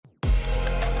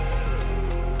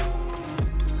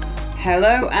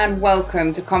Hello and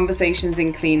welcome to Conversations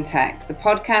in Cleantech, the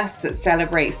podcast that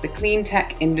celebrates the clean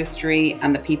tech industry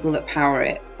and the people that power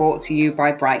it, brought to you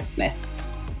by Brightsmith.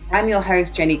 I'm your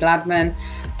host, Jenny Gladman,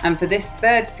 and for this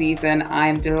third season,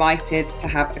 I'm delighted to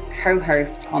have a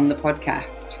co-host on the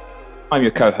podcast. I'm your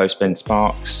co-host, Ben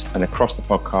Sparks, and across the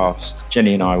podcast,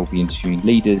 Jenny and I will be interviewing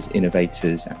leaders,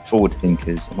 innovators, and forward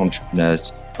thinkers and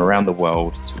entrepreneurs from around the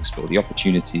world to explore the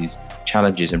opportunities,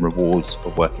 challenges, and rewards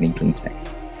of working in clean tech.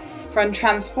 From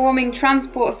transforming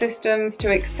transport systems to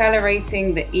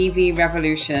accelerating the EV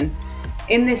revolution,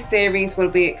 in this series we'll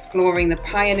be exploring the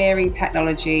pioneering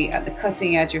technology at the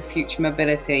cutting edge of future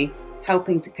mobility,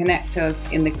 helping to connect us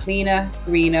in the cleaner,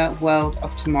 greener world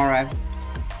of tomorrow.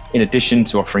 In addition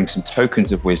to offering some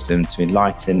tokens of wisdom to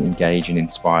enlighten, engage, and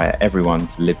inspire everyone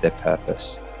to live their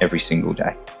purpose every single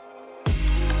day.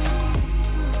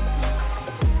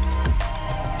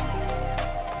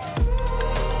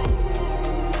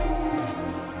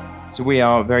 So we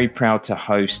are very proud to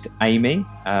host Amy.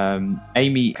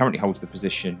 Amy currently holds the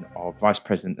position of Vice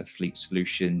President of Fleet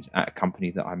Solutions at a company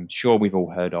that I'm sure we've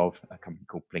all heard of, a company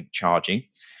called Blink Charging.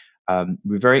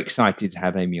 We're very excited to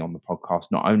have Amy on the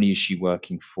podcast. Not only is she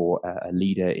working for a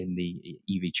leader in the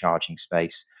EV charging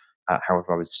space,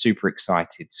 however, I was super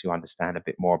excited to understand a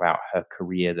bit more about her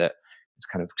career that has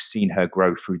kind of seen her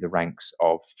grow through the ranks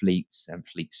of fleets and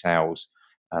fleet sales,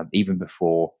 even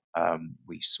before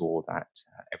we saw that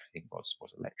everything was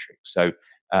electric. So,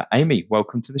 Amy,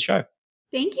 welcome to the show.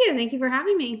 Thank you. Thank you for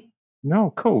having me.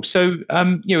 No, cool. So,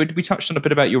 we touched on a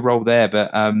bit about your role there, but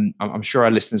I'm sure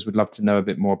our listeners would love to know a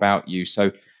bit more about you.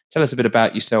 So, tell us a bit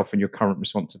about yourself and your current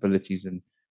responsibilities, and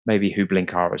maybe who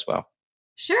Blink are as well.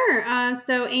 Sure.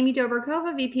 So Amy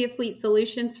Dobrikova, VP of Fleet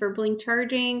Solutions for Blink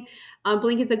Charging.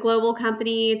 Blink is a global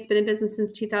company. It's been in business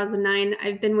since 2009.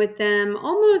 I've been with them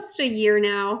almost a year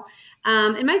now.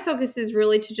 And my focus is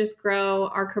really to just grow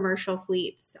our commercial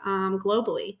fleets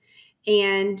globally.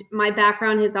 And my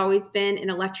background has always been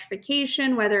in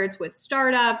electrification, whether it's with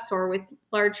startups or with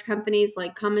large companies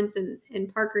like Cummins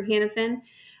and Parker Hannifin.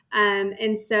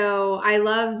 And so I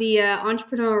love the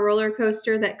entrepreneurial roller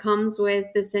coaster that comes with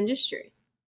this industry.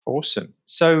 Awesome.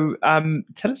 So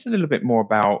tell us a little bit more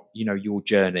about, your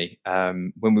journey.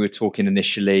 When we were talking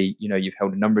initially, you've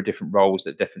held a number of different roles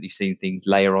that definitely seen things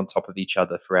layer on top of each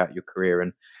other throughout your career.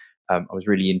 And I was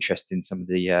really interested in some of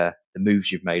the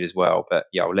moves you've made as well. But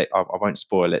yeah, I won't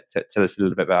spoil it. Tell us a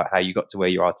little bit about how you got to where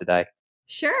you are today.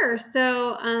 Sure.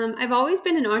 So I've always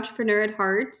been an entrepreneur at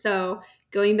heart. So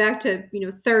going back to,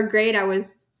 third grade, I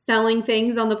was selling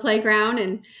things on the playground.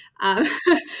 And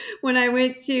when I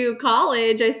went to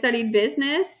college, I studied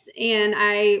business, and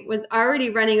I was already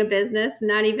running a business,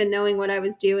 not even knowing what I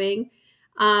was doing.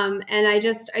 And I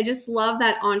just love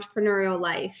that entrepreneurial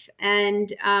life.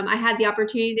 And I had the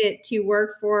opportunity to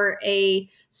work for a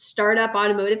startup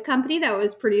automotive company that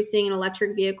was producing an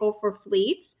electric vehicle for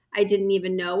fleets. I didn't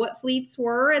even know what fleets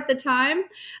were at the time.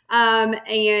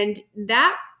 And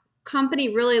that company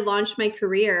really launched my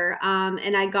career.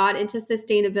 And I got into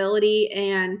sustainability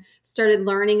and started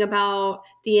learning about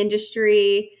the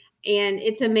industry. And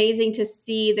it's amazing to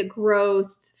see the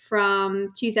growth from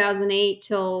 2008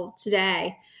 till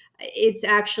today. It's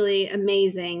actually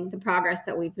amazing, the progress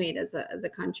that we've made as a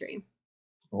country.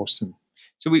 Awesome.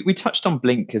 So we touched on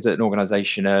Blink as an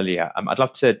organization earlier. I'd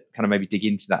love to kind of maybe dig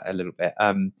into that a little bit.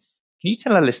 Can you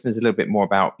tell our listeners a little bit more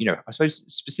about, I suppose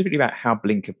specifically about how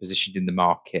Blink are positioned in the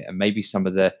market, and maybe some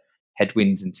of the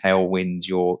headwinds and tailwinds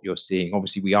you're seeing?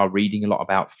 Obviously, we are reading a lot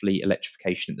about fleet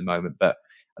electrification at the moment, but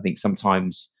I think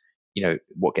sometimes,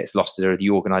 what gets lost are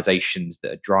the organizations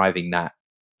that are driving that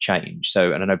change.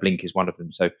 So, and I know Blink is one of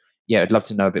them. So yeah, I'd love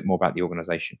to know a bit more about the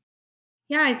organization.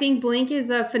 Yeah, I think Blink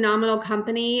is a phenomenal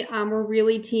company. We're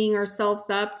really teeing ourselves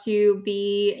up to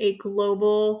be a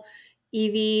global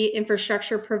EV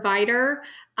infrastructure provider.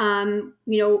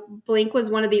 Blink was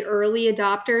one of the early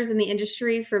adopters in the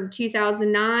industry from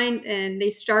 2009, and they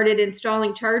started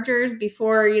installing chargers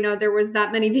before, there was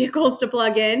that many vehicles to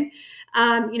plug in.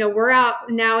 We're out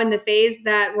now in the phase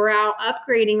that we're out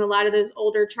upgrading a lot of those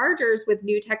older chargers with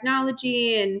new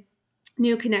technology and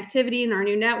new connectivity in our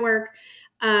new network.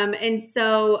 And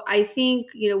so I think,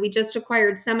 we just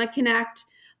acquired SemiConnect.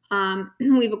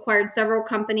 We've acquired several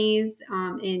companies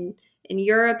in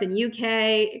Europe and UK,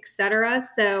 et cetera.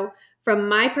 So from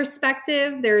my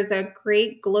perspective, there's a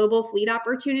great global fleet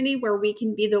opportunity where we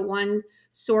can be the one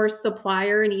source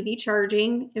supplier in EV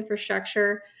charging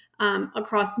infrastructure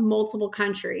across multiple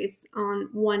countries on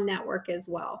one network as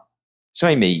well. So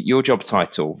Amy, your job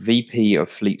title, VP of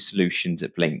Fleet Solutions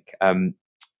at Blink. I'm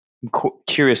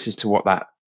curious as to what that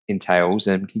entails,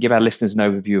 and can you give our listeners an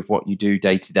overview of what you do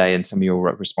day to day and some of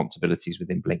your responsibilities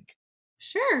within Blink?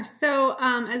 Sure. So,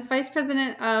 as Vice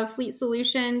President of Fleet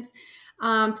Solutions,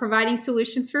 providing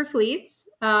solutions for fleets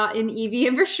in EV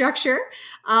infrastructure,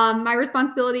 my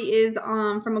responsibility is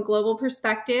from a global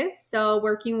perspective. So,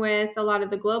 working with a lot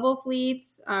of the global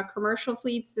fleets, commercial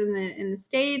fleets in the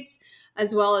states,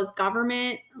 as well as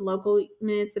government, local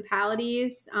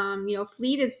municipalities.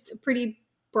 Fleet is a pretty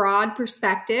broad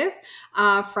perspective,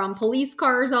 from police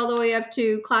cars all the way up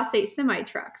to Class 8 semi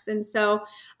trucks, and so.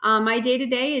 My day to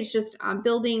day is just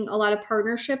building a lot of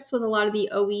partnerships with a lot of the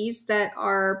OEs that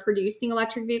are producing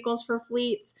electric vehicles for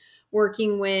fleets,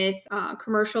 working with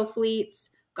commercial fleets,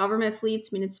 government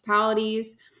fleets,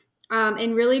 municipalities,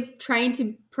 and really trying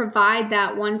to provide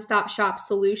that one-stop shop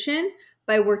solution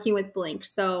by working with Blink.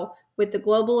 So with the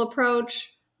global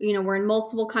approach, we're in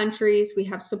multiple countries. We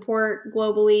have support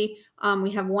globally. We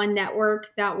have one network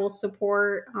that will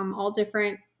support all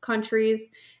different countries,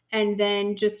 and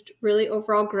then just really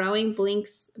overall growing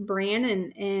Blink's brand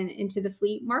and into the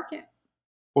fleet market.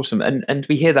 Awesome. And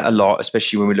we hear that a lot,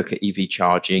 especially when we look at EV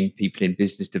charging, people in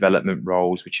business development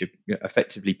roles, which are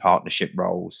effectively partnership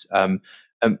roles.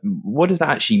 What does that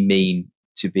actually mean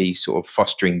to be sort of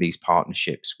fostering these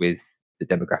partnerships with the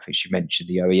demographics you mentioned,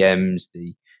 the OEMs,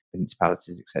 the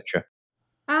municipalities, etc.?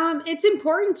 It's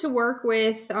important to work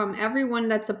with everyone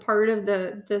that's a part of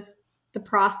the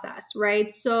process,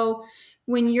 right? So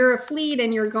when you're a fleet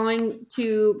and you're going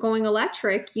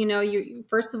electric, you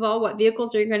first of all, what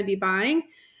vehicles are you going to be buying?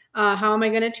 How am I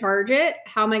going to charge it?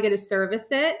 How am I going to service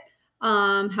it?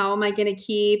 How am I going to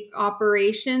keep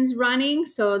operations running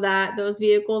so that those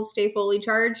vehicles stay fully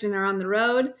charged and are on the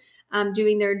road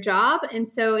doing their job? And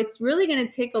so it's really going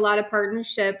to take a lot of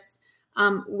partnerships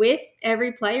with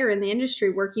every player in the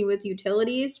industry, working with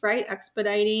utilities, right?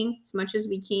 Expediting as much as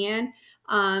we can,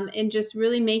 and just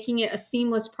really making it a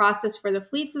seamless process for the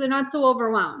fleet so they're not so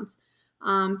overwhelmed.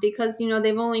 Because,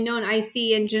 they've only known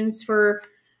IC engines for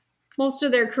most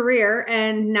of their career,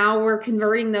 and now we're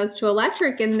converting those to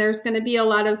electric, and there's going to be a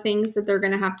lot of things that they're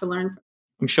going to have to learn from.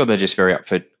 I'm sure they're just very up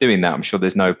for doing that. I'm sure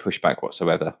there's no pushback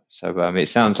whatsoever. So it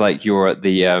sounds like you're at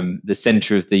the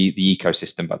center of the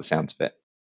ecosystem by the sounds of it.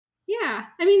 Yeah.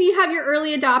 I mean, you have your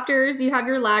early adopters, you have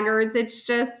your laggards. It's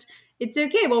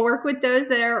okay. We'll work with those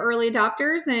that are early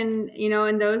adopters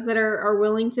and those that are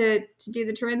willing to do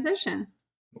the transition.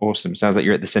 Awesome. Sounds like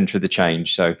you're at the center of the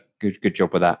change. So good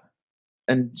job with that.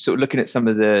 And sort of looking at some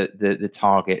of the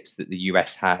targets that the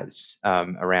US has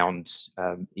around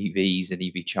EVs and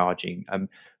EV charging,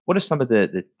 what are some of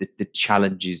the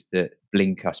challenges that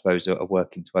Blink, I suppose, are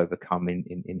working to overcome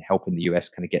in helping the US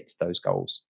kind of get to those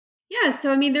goals? Yeah,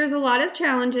 so I mean, there's a lot of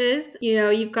challenges.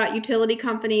 You've got utility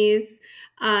companies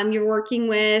you're working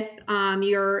with,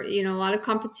 you're a lot of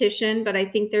competition, but I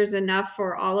think there's enough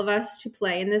for all of us to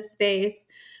play in this space.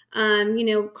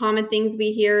 Common things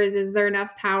we hear is there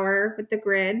enough power with the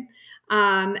grid?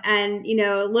 And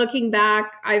looking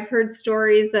back, I've heard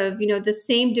stories of, the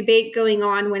same debate going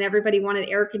on when everybody wanted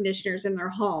air conditioners in their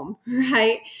home,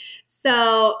 right?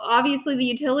 So obviously the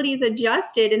utilities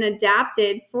adjusted and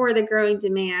adapted for the growing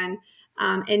demand.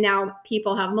 And now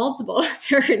people have multiple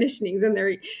air conditionings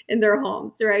in their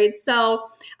homes, right? So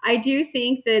I do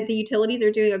think that the utilities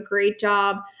are doing a great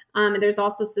job. And there's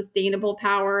also sustainable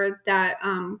power that,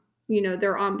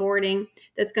 they're onboarding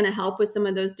that's going to help with some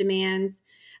of those demands.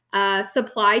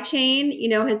 Supply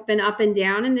chain, has been up and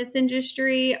down in this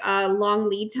industry, long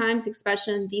lead times,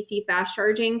 especially in DC fast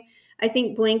charging. I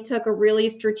think Blink took a really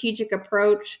strategic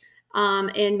approach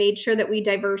and made sure that we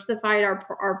diversified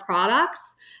our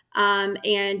products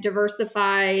and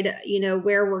diversified,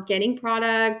 where we're getting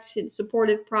product and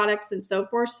supportive products and so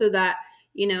forth, so that,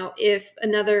 if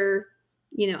another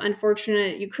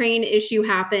unfortunate Ukraine issue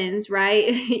happens,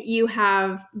 right? You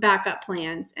have backup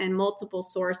plans and multiple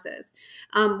sources.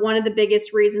 One of the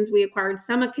biggest reasons we acquired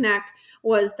SemaConnect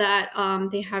was that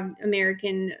they have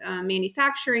American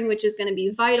manufacturing, which is going to be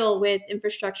vital with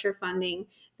infrastructure funding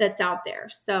that's out there.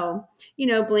 So,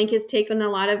 Blink has taken a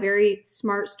lot of very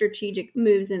smart strategic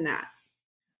moves in that.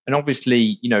 And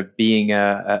obviously, being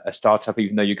a startup,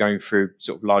 even though you're going through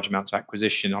sort of large amounts of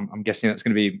acquisition, I'm guessing that's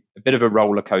going to be a bit of a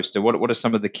roller coaster. What are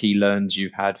some of the key learns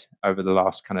you've had over the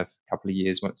last kind of couple of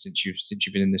years since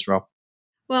you've been in this role?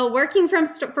 Well, working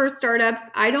for startups,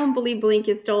 I don't believe Blink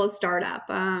is still a startup.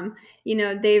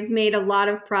 They've made a lot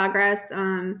of progress,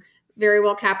 very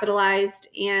well capitalized,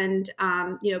 and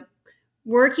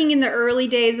working in the early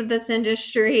days of this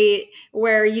industry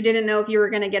where you didn't know if you were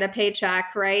going to get a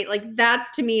paycheck, right? Like that's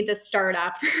to me the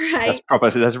startup, That's right? proper.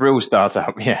 That's a real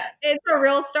startup. Yeah. It's a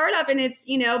real startup and it's,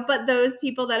 but those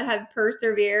people that have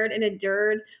persevered and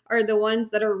endured are the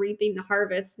ones that are reaping the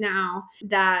harvest now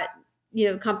that,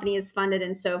 company is funded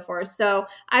and so forth. So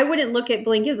I wouldn't look at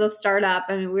Blink as a startup.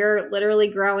 I mean, we're literally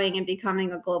growing and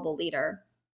becoming a global leader.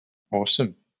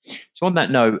 Awesome. So on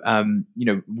that note,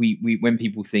 we when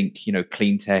people think,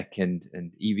 clean tech and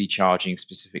EV charging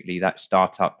specifically, that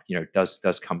startup,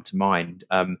 does come to mind.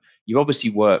 You've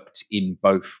obviously worked in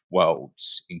both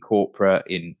worlds, in corporate,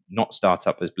 in not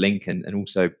startup as Blink, and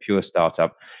also pure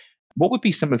startup. What would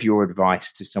be some of your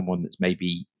advice to someone that's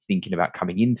maybe thinking about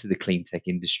coming into the clean tech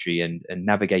industry and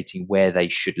navigating where they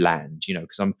should land?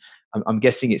 Because I'm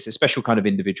guessing it's a special kind of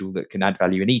individual that can add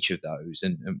value in each of those.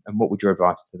 And what would your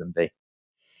advice to them be?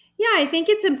 Yeah, I think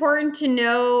it's important to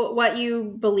know what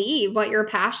you believe, what your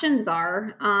passions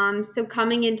are. So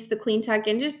coming into the clean tech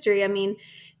industry, I mean,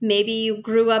 maybe you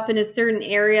grew up in a certain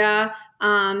area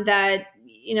that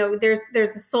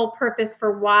there's a sole purpose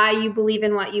for why you believe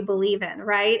in what you believe in,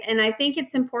 right? And I think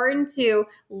it's important to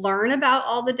learn about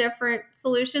all the different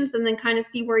solutions and then kind of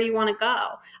see where you want to go.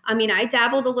 I mean, I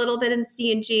dabbled a little bit in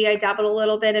CNG, I dabbled a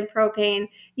little bit in propane,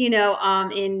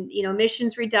 in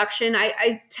emissions reduction.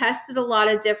 I tested a lot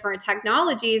of different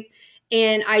technologies,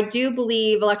 and I do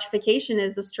believe electrification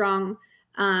is a strong,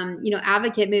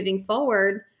 advocate moving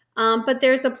forward. But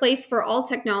there's a place for all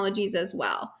technologies as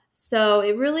well. So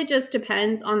it really just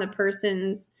depends on the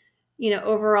person's,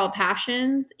 overall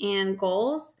passions and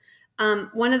goals.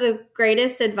 One of the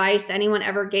greatest advice anyone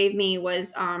ever gave me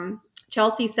was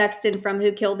Chelsea Sexton from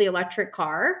Who Killed the Electric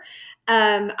Car.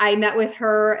 I met with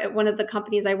her at one of the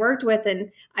companies I worked with,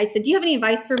 and I said, "Do you have any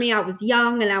advice for me?" I was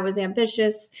young and I was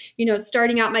ambitious,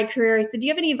 starting out my career. I said, "Do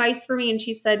you have any advice for me?" And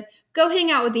she said, "Go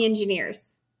hang out with the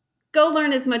engineers. Go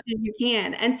learn as much as you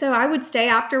can." And so I would stay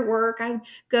after work. I would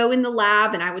go in the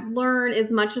lab and I would learn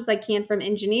as much as I can from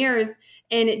engineers.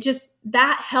 And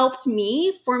that helped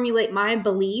me formulate my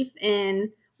belief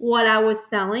in what I was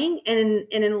selling and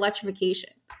in electrification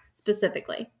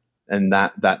specifically. And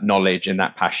that knowledge and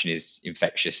that passion is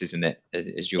infectious, isn't it?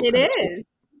 As you're It kind of talking. is.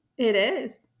 It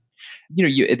is.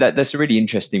 That's a really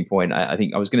interesting point. I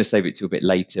think I was going to save it to a bit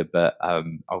later, but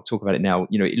I'll talk about it now.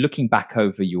 Looking back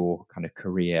over your kind of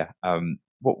career,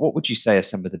 what would you say are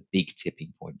some of the big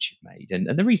tipping points you've made?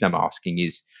 And the reason I'm asking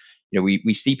is,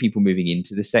 we see people moving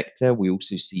into the sector. We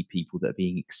also see people that are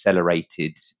being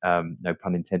accelerated, no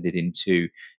pun intended, into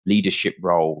leadership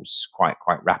roles quite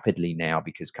rapidly now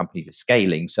because companies are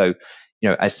scaling. So,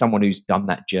 as someone who's done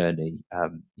that journey,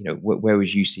 where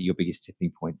would you see your biggest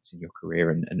tipping points in your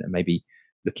career, and maybe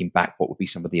looking back, what would be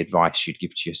some of the advice you'd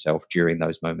give to yourself during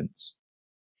those moments?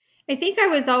 I think I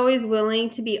was always willing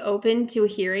to be open to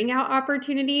hearing out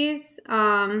opportunities.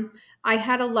 I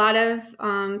had a lot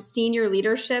of senior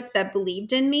leadership that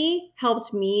believed in me,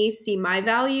 helped me see my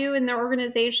value in their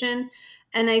organization.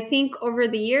 And I think over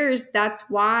the years, that's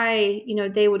why,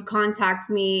 they would contact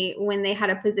me when they had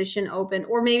a position open,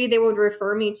 or maybe they would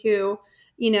refer me to,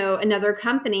 another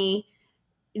company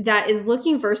that is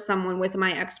looking for someone with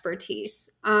my expertise.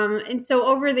 And so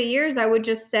over the years, I would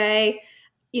just say,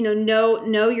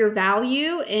 know your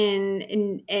value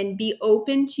and be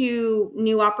open to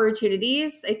new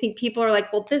opportunities. I think people are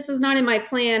like, well, this is not in my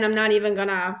plan. I'm not even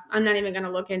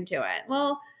gonna look into it.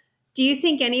 Well, do you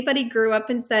think anybody grew up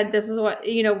and said, this is what,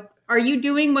 are you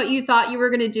doing what you thought you were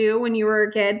going to do when you were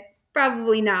a kid?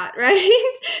 Probably not,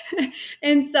 right?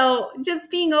 And so just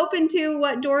being open to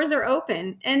what doors are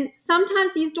open. And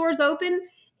sometimes these doors open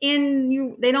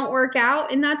and they don't work out,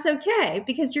 and that's okay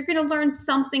because you're going to learn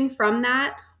something from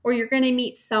that, or you're going to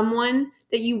meet someone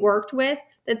that you worked with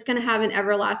that's going to have an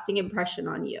everlasting impression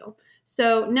on you.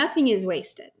 So nothing is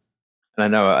wasted. And I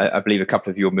know, I believe a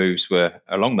couple of your moves were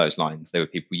along those lines. There were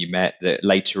people you met that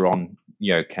later on,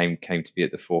 came to be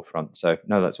at the forefront. So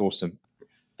no, that's awesome.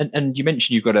 And you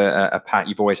mentioned you've got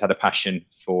you've always had a passion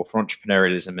for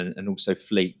entrepreneurialism and also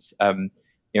fleets.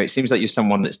 It seems like you're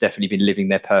someone that's definitely been living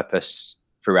their purpose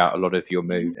throughout a lot of your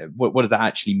move. What does that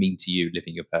actually mean to you,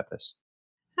 living your purpose?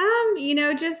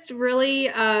 Just really,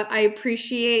 I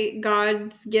appreciate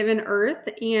God's given earth,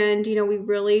 and, we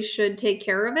really should take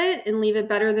care of it and leave it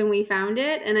better than we found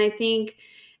it. And I think,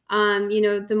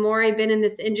 the more I've been in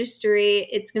this industry,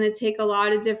 it's going to take a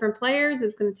lot of different players.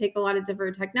 It's going to take a lot of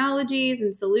different technologies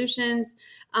and solutions.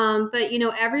 But,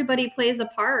 everybody plays a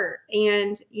part,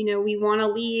 and, we want to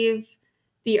leave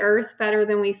the earth better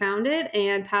than we found it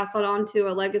and pass it on to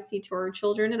a legacy to our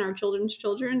children and our children's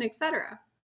children, et cetera.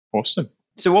 Awesome.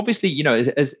 So obviously,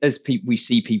 we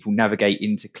see people navigate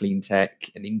into clean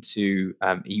tech and into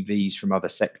EVs from other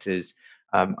sectors.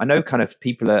 I know kind of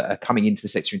people are coming into the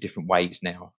sector in different ways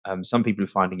now. Some people are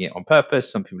finding it on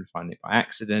purpose, some people are finding it by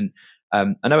accident.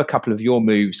 I know a couple of your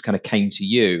moves kind of came to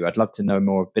you. I'd love to know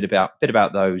more a bit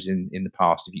about those in the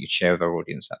past. If you could share with our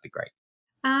audience, that'd be great.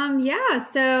 Yeah.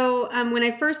 So when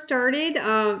I first started,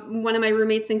 one of my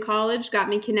roommates in college got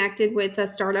me connected with a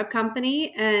startup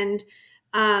company. And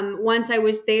once I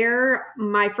was there,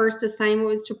 my first assignment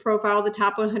was to profile the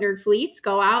top 100 fleets,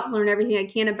 go out, learn everything I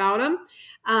can about them.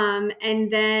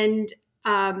 And then,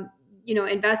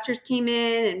 investors came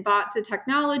in and bought the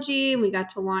technology, and we got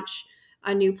to launch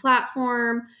a new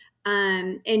platform.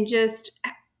 And just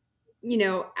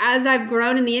as I've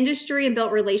grown in the industry and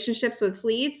built relationships with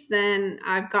fleets, then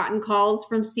I've gotten calls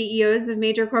from CEOs of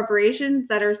major corporations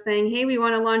that are saying, hey, we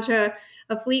want to launch a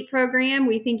fleet program.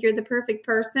 We think you're the perfect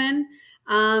person.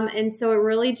 And so it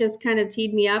really just kind of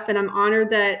teed me up, and I'm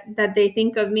honored that they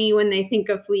think of me when they think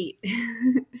of fleet.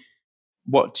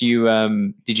 What do you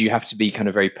did you have to be kind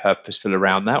of very purposeful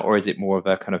around that, or is it more of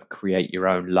a kind of create your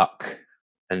own luck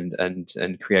and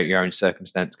create your own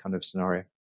circumstance kind of scenario?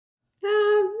 No,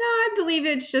 I believe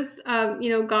it's just,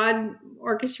 God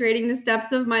orchestrating the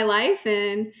steps of my life.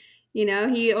 And,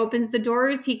 he opens the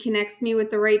doors, he connects me with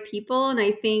the right people. And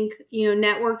I think,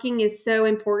 networking is so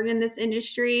important in this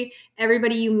industry.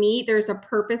 Everybody you meet, there's a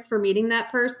purpose for meeting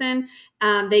that person.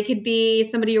 They could be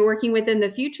somebody you're working with in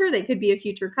the future. They could be a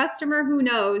future customer, who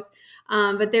knows?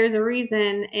 But there's a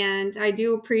reason. And I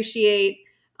do appreciate,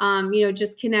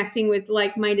 just connecting with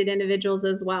like-minded individuals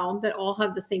as well that all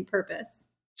have the same purpose.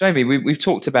 So Amy, we've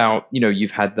talked about, you've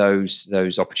had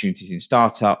those opportunities in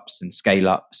startups and scale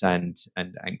ups and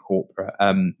corporate.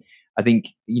 I think,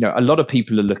 a lot of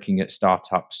people are looking at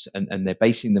startups and they're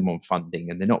basing them on funding,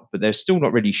 and they're still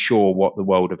not really sure what the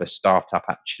world of a startup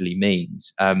actually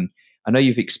means. I know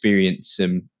you've experienced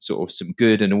some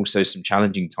good and also some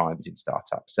challenging times in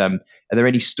startups. Are there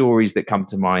any stories that come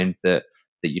to mind that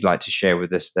you'd like to share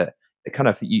with us that kind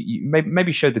of you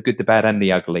maybe show the good, the bad, and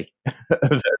the ugly of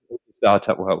the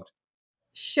startup world?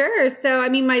 Sure. So, I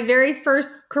mean, my very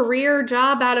first career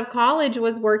job out of college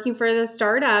was working for the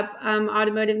startup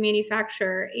automotive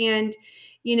manufacturer. And,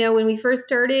 when we first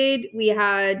started, we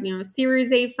had,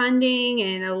 Series A funding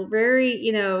and a very,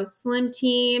 slim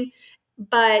team.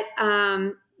 But,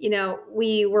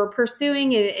 we were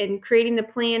pursuing and creating the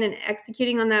plan and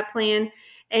executing on that plan.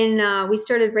 And we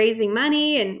started raising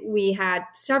money, and we had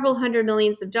several hundred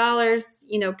millions of dollars,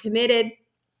 committed,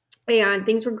 and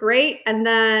things were great. And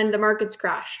then the markets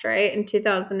crashed, right, in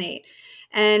 2008.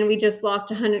 And we just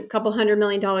lost couple $100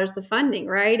 million of funding,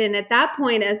 right? And at that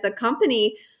point, as a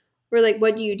company, we're like,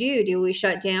 what do you do? Do we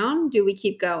shut down? Do we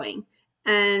keep going?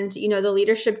 And, the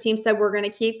leadership team said, we're going to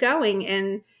keep going.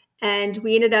 And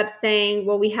we ended up saying,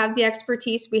 well, we have the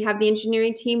expertise, we have the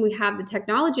engineering team, we have the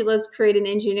technology. Let's create an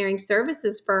engineering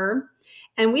services firm.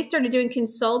 And we started doing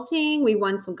consulting. We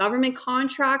won some government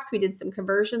contracts. We did some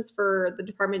conversions for the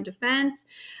Department of Defense,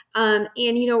 and,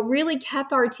 really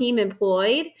kept our team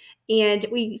employed. And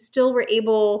we still were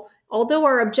able, although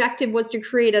our objective was to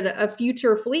create a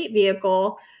future fleet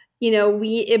vehicle,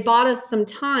 it bought us some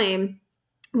time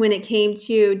when it came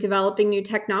to developing new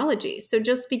technology. So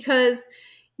just because,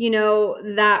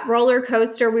 that roller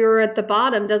coaster, we were at the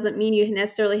bottom, doesn't mean you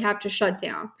necessarily have to shut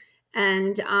down.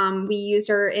 And we used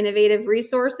our innovative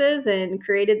resources and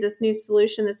created this new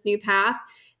solution, this new path,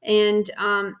 and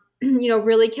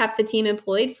really kept the team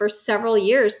employed for several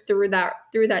years through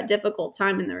that difficult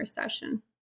time in the recession.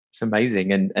 It's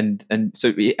amazing. And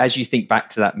so as you think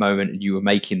back to that moment and you were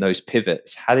making those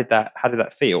pivots, how did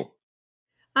that feel?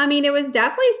 I mean, it was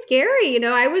definitely scary.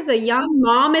 I was a young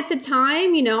mom at the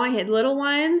time. I had little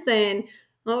ones, and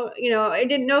I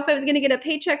didn't know if I was going to get a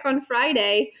paycheck on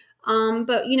Friday.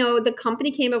 But the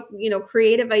company came up,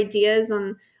 creative ideas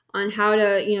on how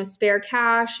to, spare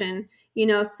cash. And,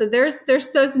 so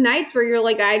there's those nights where you're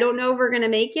like, I don't know if we're going to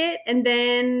make it. And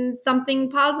then something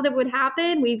positive would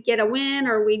happen. We'd get a win,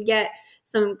 or we'd get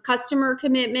some customer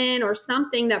commitment or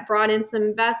something that brought in some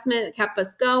investment that kept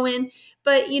us going.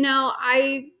 But,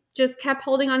 I just kept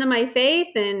holding on to my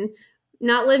faith and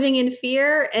not living in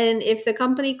fear. And if the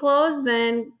company closed,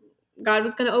 then God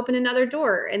was going to open another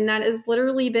door. And that has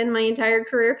literally been my entire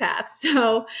career path.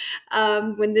 So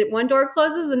when the one door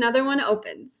closes, another one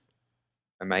opens.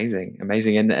 Amazing.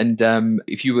 And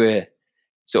if you were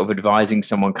sort of advising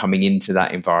someone coming into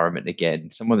that environment again,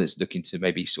 someone that's looking to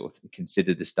maybe sort of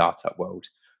consider the startup world,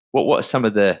 what are some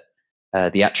of the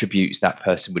the attributes that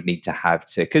person would need to have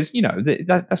to, because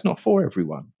that's not for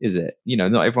everyone, is it?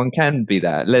 Not everyone can be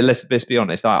that. Let's be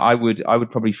honest. I would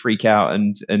probably freak out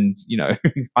and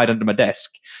hide under my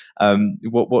desk.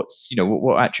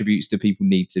 What attributes do people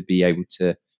need to be able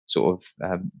to sort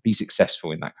of be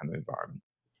successful in that kind of environment?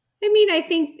 I mean, I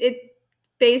think it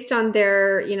based on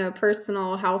their,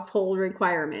 personal household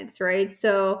requirements, right?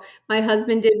 So my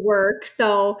husband did work,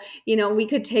 so, we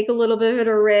could take a little bit of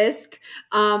a risk.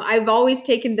 I've always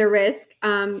taken the risk.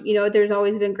 There's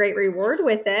always been great reward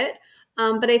with it.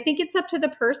 But I think it's up to the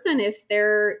person if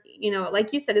they're,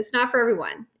 like you said, it's not for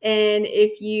everyone. And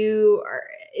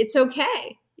it's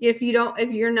okay. If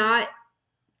you're not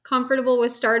comfortable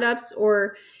with startups,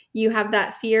 or you have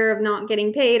that fear of not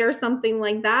getting paid or something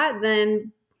like that,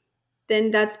 then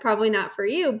that's probably not for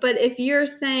you. But if you're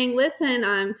saying, listen,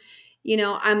 I'm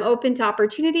open to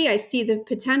opportunity. I see the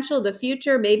potential, the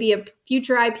future, maybe a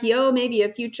future IPO, maybe a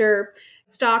future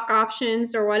stock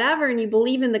options or whatever, and you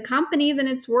believe in the company, then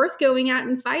it's worth going out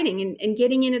and fighting and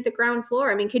getting in at the ground floor.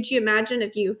 I mean, could you imagine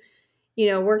if you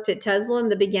worked at Tesla in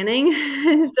the beginning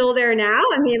and still there now?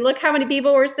 I mean, look how many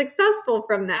people were successful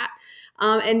from that.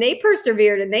 And they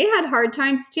persevered and they had hard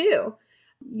times too.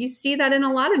 You see that in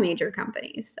a lot of major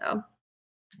companies. So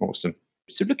awesome.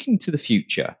 So looking to the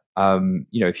future,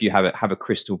 if you have a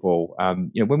crystal ball,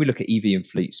 when we look at EV and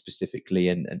fleet specifically,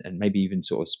 and maybe even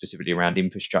sort of specifically around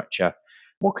infrastructure,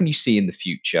 what can you see in the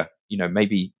future?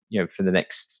 Maybe for the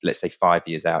next, let's say, 5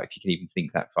 years out, if you can even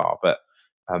think that far. But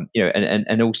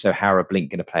and also how are Blink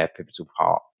going to play a pivotal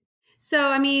part? So,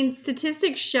 I mean,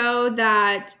 statistics show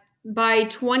that by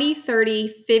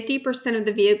 2030, 50% of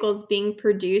the vehicles being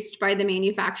produced by the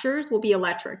manufacturers will be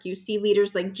electric. You see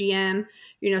leaders like GM,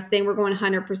 saying we're going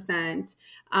 100%,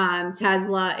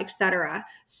 Tesla, et cetera.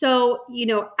 So,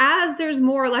 as there's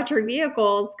more electric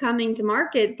vehicles coming to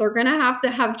market, they're going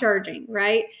to have charging,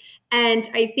 right? And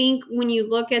I think when you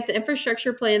look at the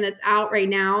infrastructure plan that's out right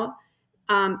now,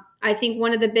 I think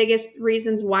one of the biggest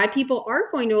reasons why people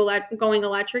aren't going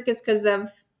electric is because of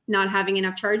not having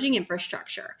enough charging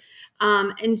infrastructure.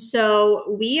 And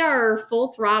so we are full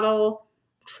throttle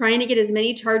trying to get as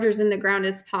many chargers in the ground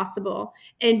as possible.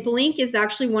 And Blink is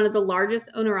actually one of the largest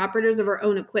owner-operators of our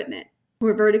own equipment.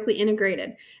 We're vertically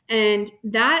integrated. And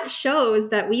that shows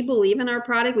that we believe in our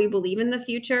product, we believe in the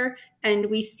future, and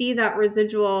we see that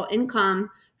residual income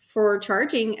for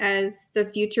charging as the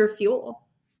future fuel.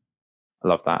 I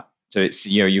love that. So it's,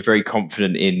 you're very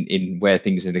confident in where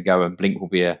things are going to go, and Blink will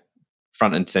be a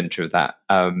front and center of that.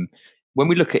 When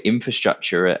we look at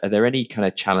infrastructure, are there any kind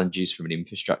of challenges from an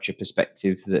infrastructure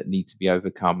perspective that need to be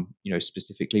overcome?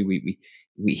 Specifically,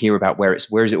 we hear about where is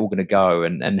it all going to go,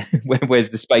 and where's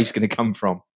the space going to come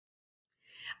from?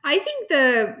 I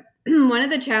think one of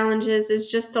the challenges is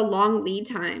just the long lead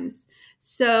times.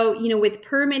 So, with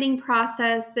permitting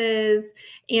processes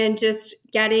and just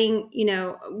getting,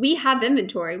 we have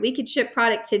inventory. We could ship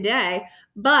product today,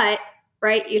 but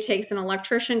right, it takes an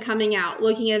electrician coming out,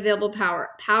 looking at available power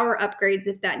upgrades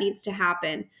if that needs to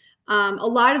happen. A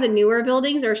lot of the newer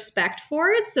buildings are spec'd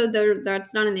for it, so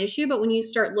that's not an issue. But when you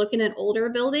start looking at older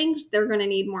buildings, they're going to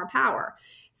need more power.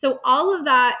 So all of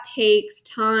that takes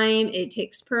time. It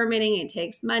takes permitting. It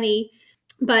takes money.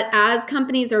 But as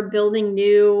companies are building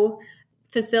new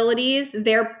facilities,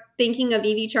 they're thinking of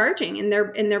EV charging, and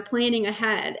they're planning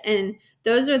ahead. And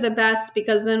those are the best,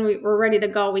 because then we're ready to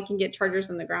go. We can get chargers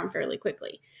in the ground fairly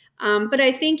quickly. But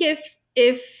I think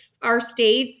if our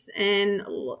states and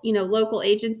local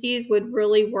agencies would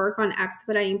really work on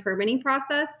expediting permitting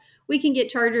process, we can get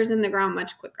chargers in the ground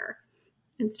much quicker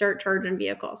and start charging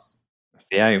vehicles. That's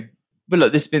the aim. But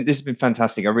look, this has been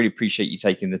fantastic. I really appreciate you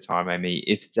taking the time, Amy.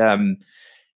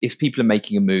 If people are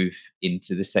making a move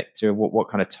into the sector, what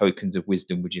kind of tokens of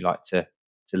wisdom would you like to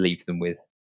leave them with?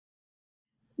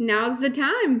 Now's the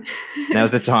time. Now's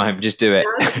the time. Just do it.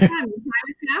 Now's the time. The time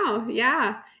is now.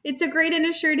 Yeah. It's a great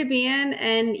industry to be in.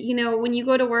 And, when you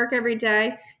go to work every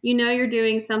day, you're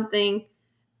doing something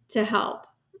to help,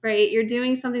 right? You're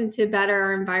doing something to better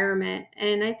our environment.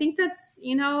 And I think that's,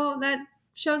 that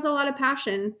shows a lot of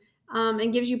passion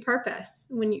and gives you purpose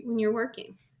when you're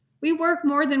working. We work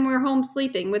more than we're home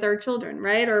sleeping with our children,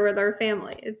 right? Or with our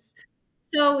family.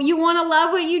 So you want to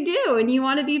love what you do, and you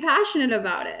want to be passionate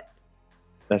about it.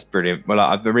 That's brilliant. Well,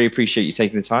 I really appreciate you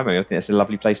taking the time. I think that's a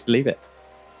lovely place to leave it.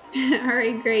 All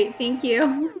right, great. Thank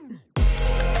you.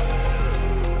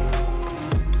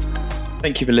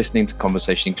 Thank you for listening to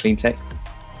Conversation in Cleantech,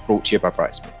 brought to you by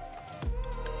Brightsmith.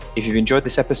 If you've enjoyed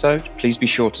this episode, please be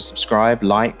sure to subscribe,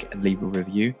 like, and leave a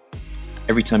review.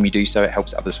 Every time you do so, it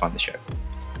helps others find the show.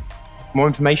 For more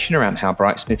information around how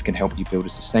Brightsmith can help you build a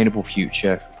sustainable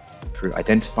future through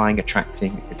identifying,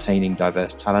 attracting, and retaining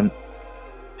diverse talent,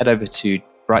 head over to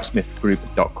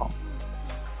brightsmithgroup.com.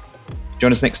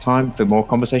 Join us next time for more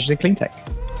conversations in clean tech.